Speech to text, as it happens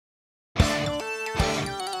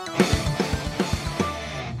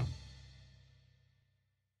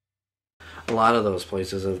A lot of those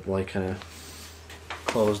places have like kind of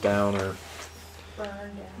closed down or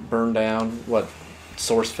burned down. What,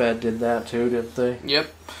 SourceFed did that too, didn't they?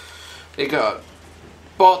 Yep. They got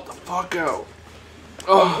bought the fuck out.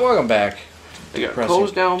 Oh, welcome back. They got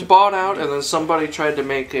closed down, bought out, and then somebody tried to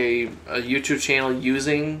make a YouTube channel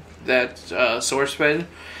using that SourceFed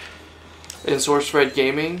and SourceFed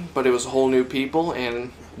Gaming, but it was whole new people,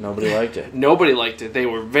 and nobody liked it. Nobody liked it. They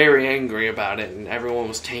were very angry about it, and everyone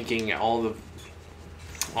was tanking all the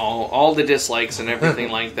dislikes and everything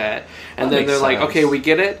like that. And then they're like, okay, we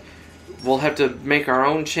get it. We'll have to make our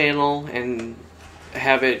own channel and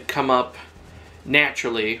have it come up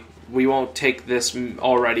naturally. We won't take this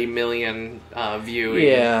already million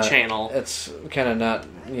viewing channel. It's kind of not,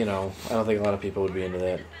 I don't think a lot of people would be into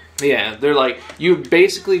that. Yeah, they're like, you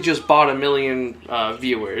basically just bought 1 million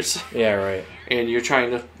viewers. Yeah, right. And you're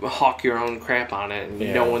trying to hawk your own crap on it, and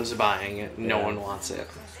no one's buying it. No one wants it.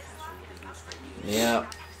 Yeah.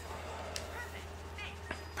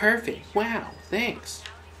 Perfect. Wow, thanks.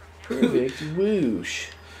 Perfect. Whoosh.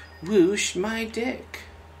 Whoosh my dick.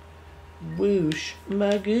 Whoosh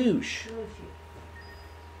my goosh.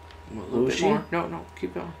 A little bit more. No,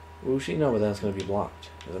 keep going. Whooshy? No, but that's going to be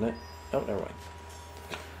blocked, isn't it? Oh, never mind.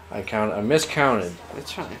 I miscounted.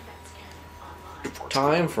 It's fine.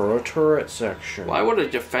 Time for a turret section. Why would a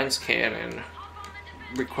defense cannon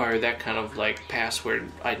require that kind of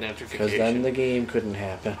password identification? Because then the game couldn't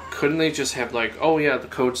happen. Couldn't they just have oh yeah, the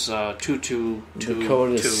code's 222. The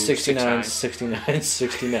code is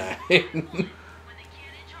 696969.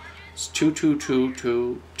 It's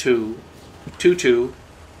 2222222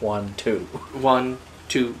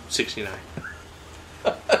 1269.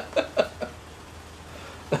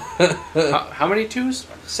 How many twos?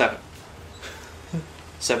 7.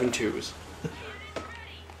 7 twos.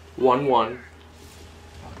 1,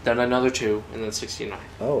 then another 2, and then 69.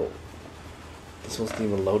 Oh. This wasn't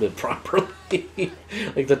even loaded properly.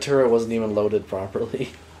 The turret wasn't even loaded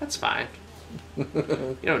properly. That's fine.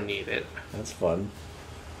 You don't need it. That's fun.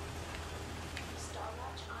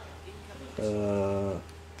 Yeah,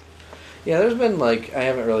 there's been I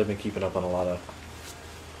haven't really been keeping up on a lot of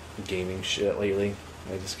gaming shit lately.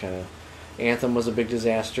 I just kind of... Anthem was a big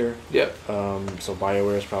disaster. Yep. So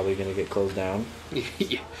BioWare is probably going to get closed down.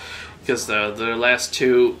 Yeah. Because their last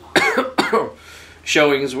 2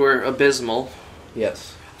 showings were abysmal.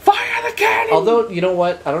 Yes. Fire the cannon! Although, you know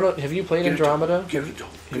what? I don't know. Have you played Andromeda?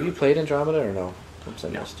 Have you played Andromeda or no? Oops, I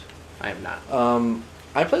missed. I have not.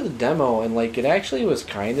 I played the demo and it actually was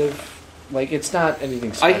kind of it's not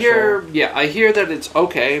anything special. I hear that it's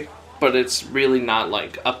okay, but it's really not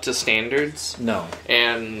up to standards. No.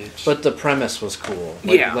 But the premise was cool.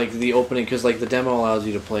 The opening, because the demo allows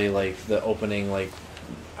you to play the opening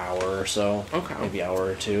hour or so. Okay. Maybe hour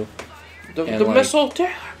or 2. The missile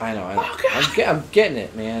down. I know. I'm getting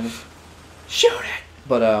it, man. Shoot it.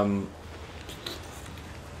 But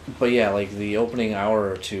yeah, the opening hour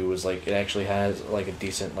or 2 was it actually has a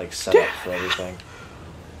decent setup for everything.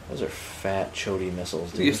 Those are fat chody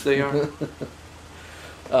missiles, dude. Yes, they are.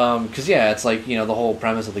 Because it's the whole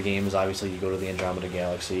premise of the game is obviously you go to the Andromeda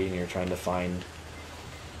Galaxy and you're trying to find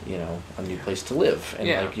a new place to live,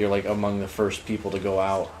 and you're among the first people to go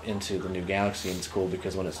out into the new galaxy, and it's cool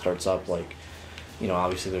because when it starts up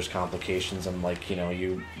obviously there's complications and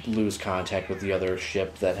you lose contact with the other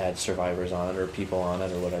ship that had survivors on it or people on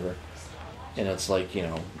it or whatever, and it's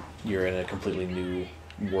you're in a completely new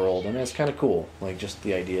world, and it's kind of cool, just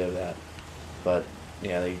the idea of that. But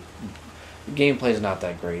yeah, the gameplay is not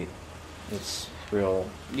that great. It's real.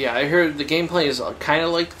 Yeah, I heard the gameplay is kind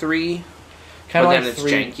of like 3. Kind of it's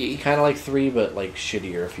janky. Kind of like 3, but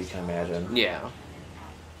shittier, if you can imagine. Yeah.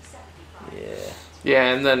 Yeah.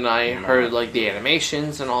 Yeah, and then I heard the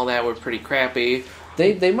animations and all that were pretty crappy.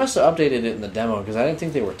 They must have updated it in the demo because I didn't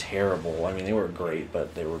think they were terrible. I mean, they were great,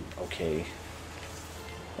 but they were okay.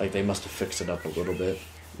 They must have fixed it up a little bit.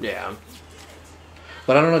 Yeah.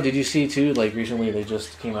 But I don't know. Did you see too? Recently they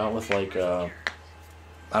just came out with I don't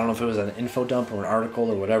know if it was an info dump or an article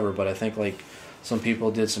or whatever, but I think some people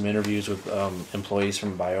did some interviews with employees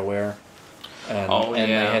from BioWare, and they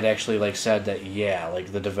had actually said that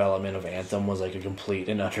the development of Anthem was a complete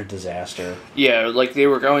and utter disaster. Yeah, they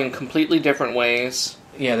were going completely different ways.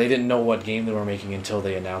 Yeah, they didn't know what game they were making until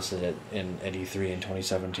they announced it at E3 in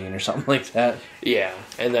 2017 or something like that. Yeah,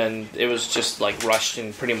 and then it was just rushed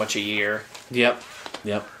in pretty much a year. Yep.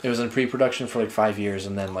 It was in pre-production for 5 years,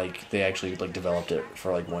 and then they actually developed it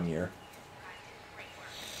for 1 year.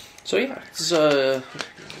 So yeah,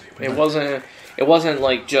 it wasn't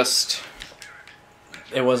just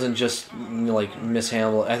it wasn't just like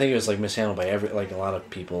mishandled. I think it was like mishandled by a lot of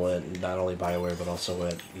people at not only BioWare but also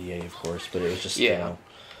at EA, of course. But it was just you know,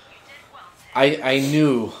 I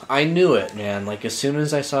knew it, man. Like as soon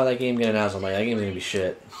as I saw that game get announced, I'm like, that game's gonna be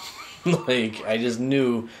shit. Like I just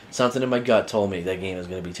knew something in my gut told me that game is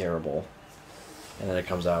gonna be terrible. And then it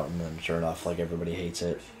comes out, and then sure enough, like everybody hates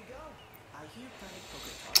it.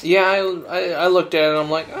 Yeah, I looked at it. I'm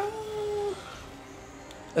like, oh.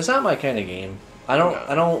 It's not my kind of game. I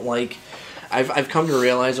don't like. I've come to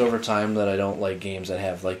realize over time that I don't like games that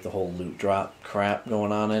have like the whole loot drop crap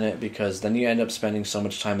going on in it, because then you end up spending so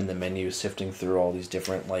much time in the menu sifting through all these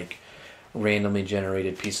different like randomly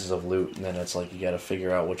generated pieces of loot, and then it's like you got to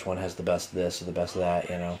figure out which one has the best this or the best that,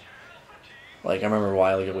 you know. Like I remember a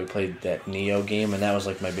while ago we played that Neo game, and that was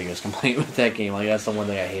like my biggest complaint with that game. Like that's the one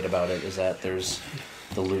thing I hate about it, is that there's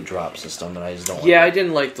the loot drop system, and I just don't like it. I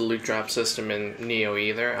didn't like the loot drop system in Neo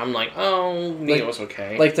either. I'm like, oh, Neo's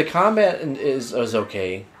okay. Like, the combat is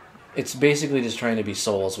okay. It's basically just trying to be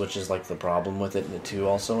Souls, which is, like, the problem with it in the 2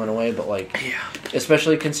 also, in a way. But, like,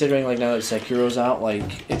 especially considering, like, now that Sekiro's out,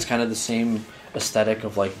 like, it's kind of the same aesthetic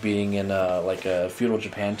of, like, being in, a feudal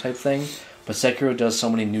Japan type thing. But Sekiro does so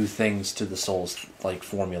many new things to the Souls, like,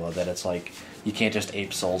 formula that it's, like, you can't just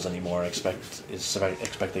ape Souls anymore and expect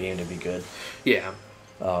the game to be good. Yeah.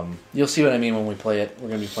 You'll see what I mean when we play it. We're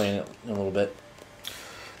going to be playing it in a little bit.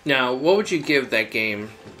 Now, what would you give that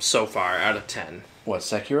game so far out of 10? What,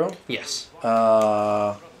 Sekiro? Yes.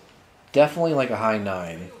 Definitely like a high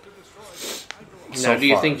 9. Now, do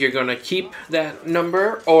you think you're going to keep that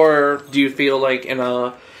number, or do you feel like in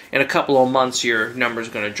a couple of months your number's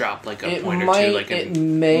going to drop like a point or two, like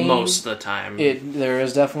most of the time? There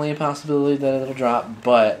is definitely a possibility that it'll drop,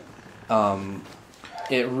 but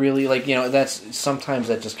it really, like, you know, sometimes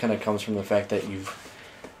that just kind of comes from the fact that you've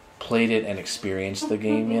played it and experienced the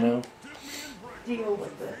game, you know? Deal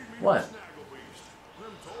with it. What?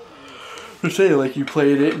 I say, like, you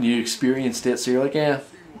played it and you experienced it, so you're like, yeah,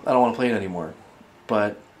 I don't want to play it anymore.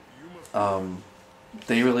 But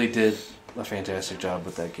they really did a fantastic job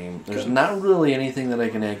with that game. There's not really anything that I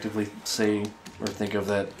can actively say or think of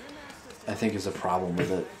that I think is a problem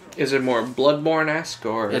with it. Is it more Bloodborne-esque,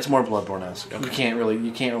 or it's more Bloodborne-esque? Okay.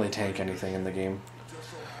 You can't really tank anything in the game.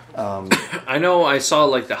 I know I saw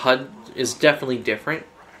like the HUD is definitely different.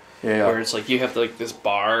 Yeah. Where it's like you have like this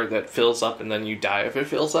bar that fills up and then you die if it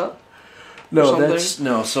fills up. No,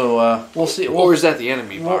 So we'll see. Or is that the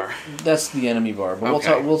enemy bar? That's the enemy bar. But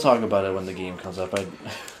we'll talk about it when the game comes up.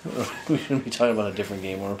 We shouldn't be talking about a different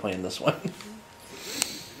game when we're playing this one.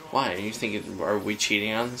 Why? You think are we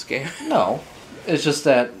cheating on this game? No. It's just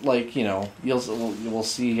that, like, you know, we'll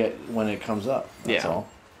see it when it comes up. That's all.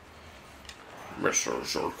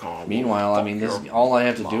 Meanwhile, I mean, all I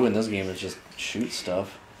have to do in this game is just shoot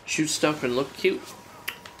stuff. Shoot stuff and look cute.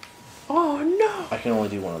 Oh no! I can only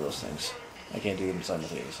do one of those things. I can't do them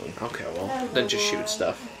simultaneously. Okay, well, then just shoot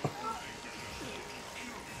stuff.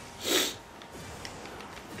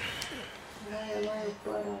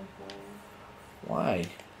 Why?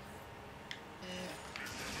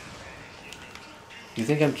 Do you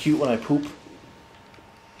think I'm cute when I poop? You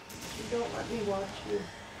don't let me watch you.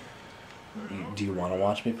 Do you want to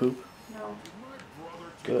watch me poop? No.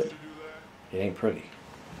 Good. It ain't pretty.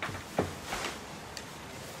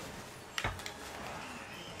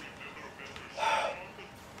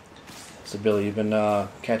 So, Billy, you've been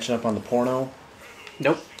catching up on the porno?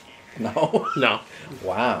 Nope. No? No.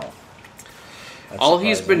 Wow. That's all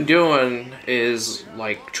he's surprising. been doing is,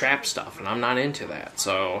 like, trap stuff, and I'm not into that,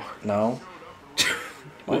 so... No?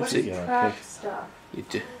 What's trap stuff? You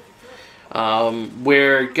do.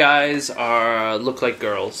 Where guys look like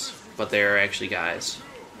girls, but they're actually guys.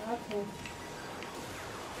 Okay.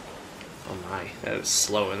 Oh my, that is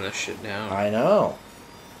slowing this shit down. I know.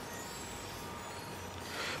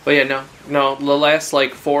 But yeah, no, the last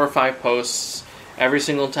like 4 or 5 posts, every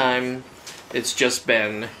single time, it's just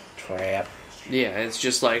been... Trap. Yeah, it's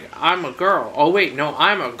just like, I'm a girl. Oh wait, no,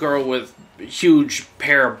 I'm a girl with huge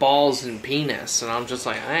pair of balls and penis. And I'm just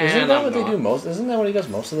like, Isn't that what they do most? Isn't that what he does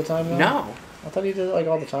most of the time, though? No. I thought he did it, like,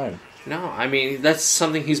 all the time. No, I mean, that's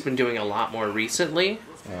something he's been doing a lot more recently.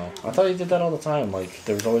 Oh, I thought he did that all the time. Like,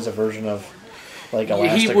 there was always a version of, like,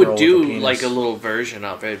 Elastigirl he would do, with a penis. like, a little version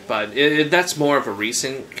of it, but that's more of a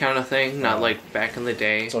recent kind of thing, not like back in the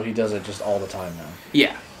day. So he does it just all the time now.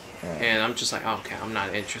 Yeah. Right. And I'm just like, okay, I'm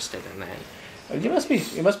not interested in that.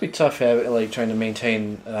 It must be tough having, like, trying to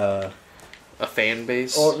maintain a fan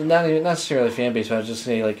base. Well, not even necessarily a fan base, but I was just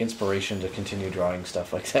saying, like, inspiration to continue drawing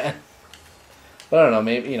stuff like that. But I don't know,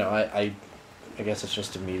 maybe, you know, I guess it's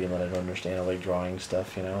just a medium that I don't understand. I like drawing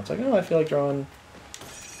stuff, you know. It's like, oh, I feel like drawing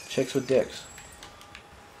chicks with dicks.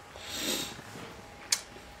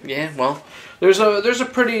 Yeah, well, there's a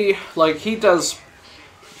pretty, like, he does,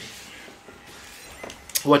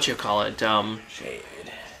 what you call it, Shade.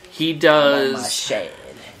 he does Shade.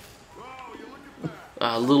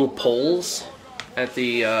 Little polls at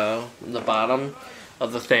the bottom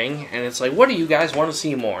of the thing, and it's like, what do you guys want to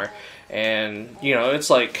see more? And, you know, it's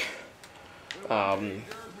like,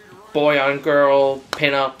 boy on girl,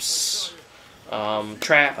 pinups,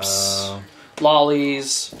 traps,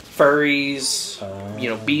 lollies, furries, you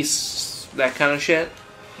know, beasts, that kind of shit.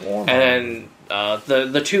 And then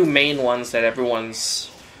the two main ones that everyone's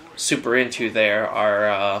super into there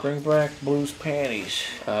are Bring back Blue's panties.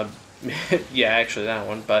 yeah, actually that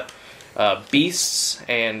one, but beasts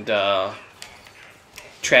and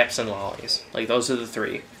traps and lollies. Like, those are the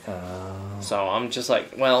three. So I'm just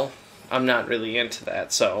like, well, I'm not really into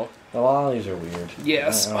that, so... The lollies are weird.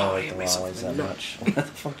 Yes. I don't like the lollies that much. Why the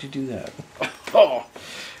fuck did you do that? Oh,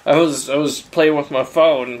 I was playing with my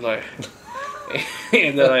phone, like,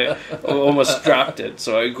 and then I almost dropped it,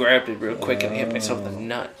 so I grabbed it real quick and hit myself in the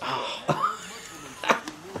nut. Oh.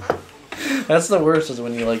 That's the worst, is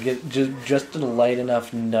when you like get just a light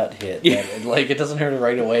enough nut hit. Yeah. That it doesn't hurt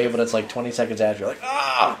right away, but it's like 20 seconds after, you're like,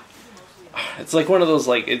 ah! It's like one of those,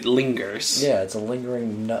 like, it lingers. Yeah, it's a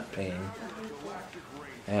lingering nut pain.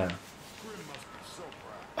 Yeah.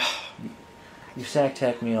 You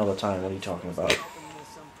sack-tack me all the time. What are you talking about?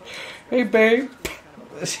 Hey, babe.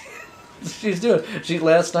 She's doing...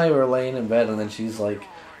 Last night we were laying in bed, and then she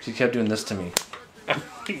kept doing this to me.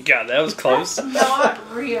 God, that was close. That's not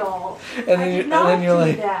real. And then you're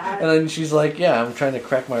like... That. And then she's like, yeah, I'm trying to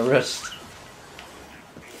crack my wrist.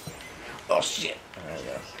 Oh, shit. There we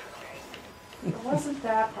go. It wasn't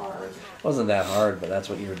that hard. It wasn't that hard, but that's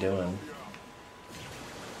what you were doing.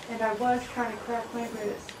 And I was trying to crack my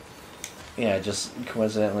wrist. Yeah, just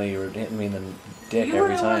coincidentally you were hitting me in the dick You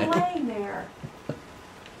every were time. laying there.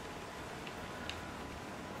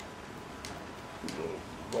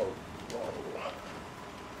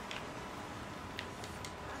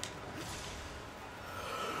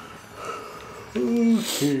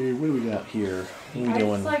 Okay, what do we got here? What are you I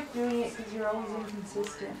doing? just like doing it because you're always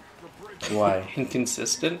inconsistent. Why?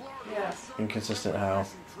 Inconsistent? Yes. Inconsistent how?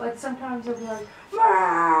 Like sometimes I'll be like,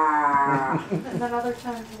 "Rah!" and then other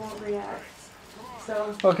times you won't react.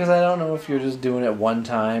 So. Well, because I don't know if you're just doing it one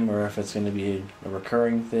time or if it's going to be a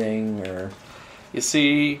recurring thing or... You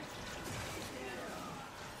see,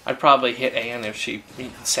 I'd probably hit Anne if she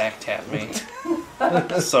sack-tapped me.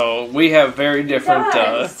 So we have very different...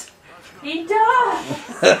 He does!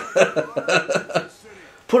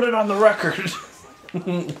 Put it on the record!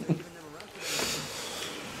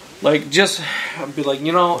 Like, just I'd be like,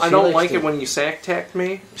 you know, Well, I don't like it when you sack-tapped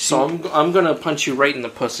me, so I'm gonna punch you right in the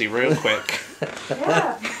pussy real quick.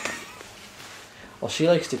 Yeah. Well, she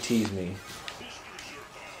likes to tease me.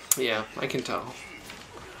 Yeah, I can tell.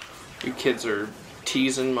 You kids are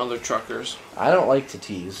teasing mother truckers. I don't like to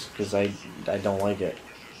tease because I don't like it.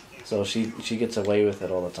 So she gets away with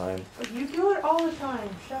it all the time. But you do it all the time.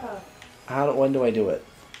 Shut up. When do I do it?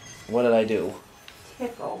 What did I do?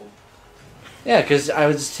 Tickle. Yeah, because I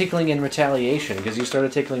was tickling in retaliation because you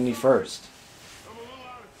started tickling me first.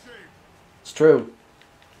 It's true.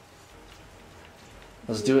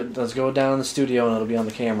 Let's do it. Let's go down in the studio and it'll be on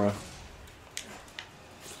the camera.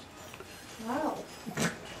 Wow.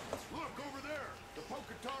 Look over there, the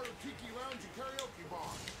Pocataro Tiki Lounge and Karaoke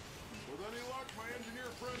Bar. With any luck, my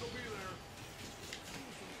engineer friend will be there.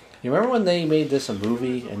 You remember when they made this a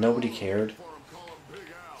movie and nobody cared?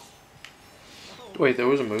 Wait, there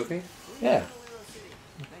was a movie? Yeah.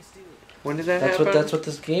 When did that happen? That's what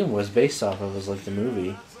this game was based off of. Was like the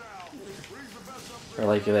movie. Or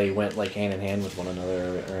like they went like hand in hand with one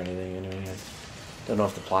another or anything. Anyway, I don't know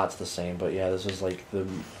if the plot's the same, but yeah, this was like the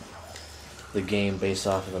game based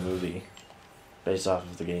off of the movie, based off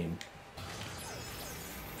of the game.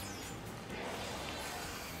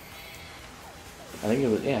 I think it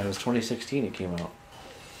was 2016 it came out.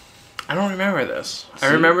 I don't remember this. See?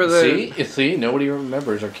 I remember See, nobody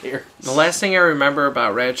remembers or cares. The last thing I remember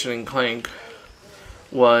about Ratchet and Clank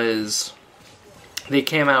was they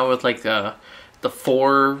came out with like the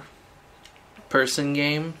 4-person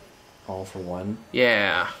game. All for one.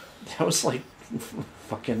 Yeah. That was like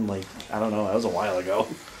fucking like I don't know. That was a while ago.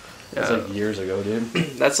 That's like years ago, dude.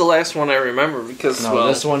 That's the last one I remember because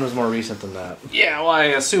this one was more recent than that. Yeah, well, I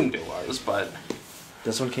assumed it was, but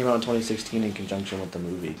this one came out in 2016 in conjunction with the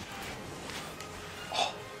movie.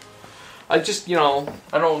 I just, I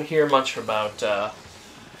don't hear much about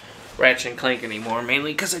Ratchet and Clank anymore,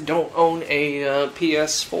 mainly because I don't own a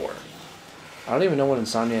PS4. I don't even know what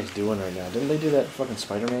Insomniac's doing right now. Didn't they do that fucking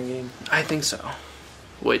Spider-Man game? I think so.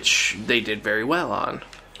 Which they did very well on.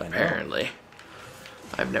 Apparently.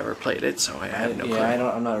 I've never played it, so I have no clue. I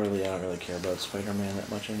don't really care about Spider-Man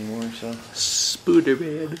that much anymore, so.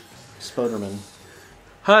 Spooderman. Spoderman.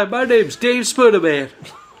 Hi, my name's Dave Spooderman.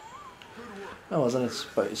 Oh, wasn't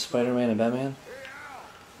it Spider-Man and Batman?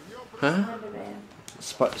 Huh?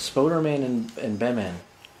 Spoderman and Batman.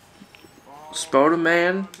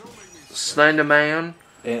 Spoderman? Slenderman?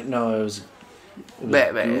 No, it was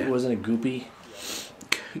Batman. Wasn't it Goopy?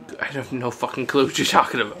 I have no fucking clue what you're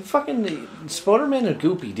talking about. Fucking Spoderman and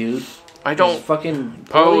Goopy, dude. I don't. Fucking.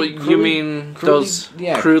 You mean those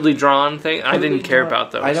crudely drawn things? I didn't care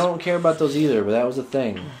about those. I don't care about those either, but that was a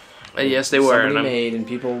thing. Yes, they were. Somebody made and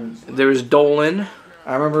people. There was Dolan.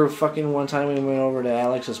 I remember fucking one time we went over to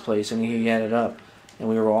Alex's place and he had it up, and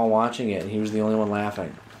we were all watching it, and he was the only one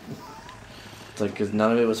laughing. It's like because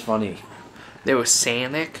none of it was funny. There was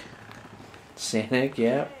Sanic. Sanic,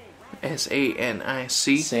 yeah.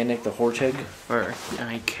 S-A-N-I-C. Sanic the Hedgehog. Or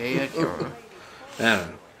I-K. I don't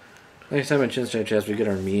know. Next time on Chinstrap Chaps, we get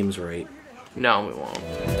our memes right. No, we won't.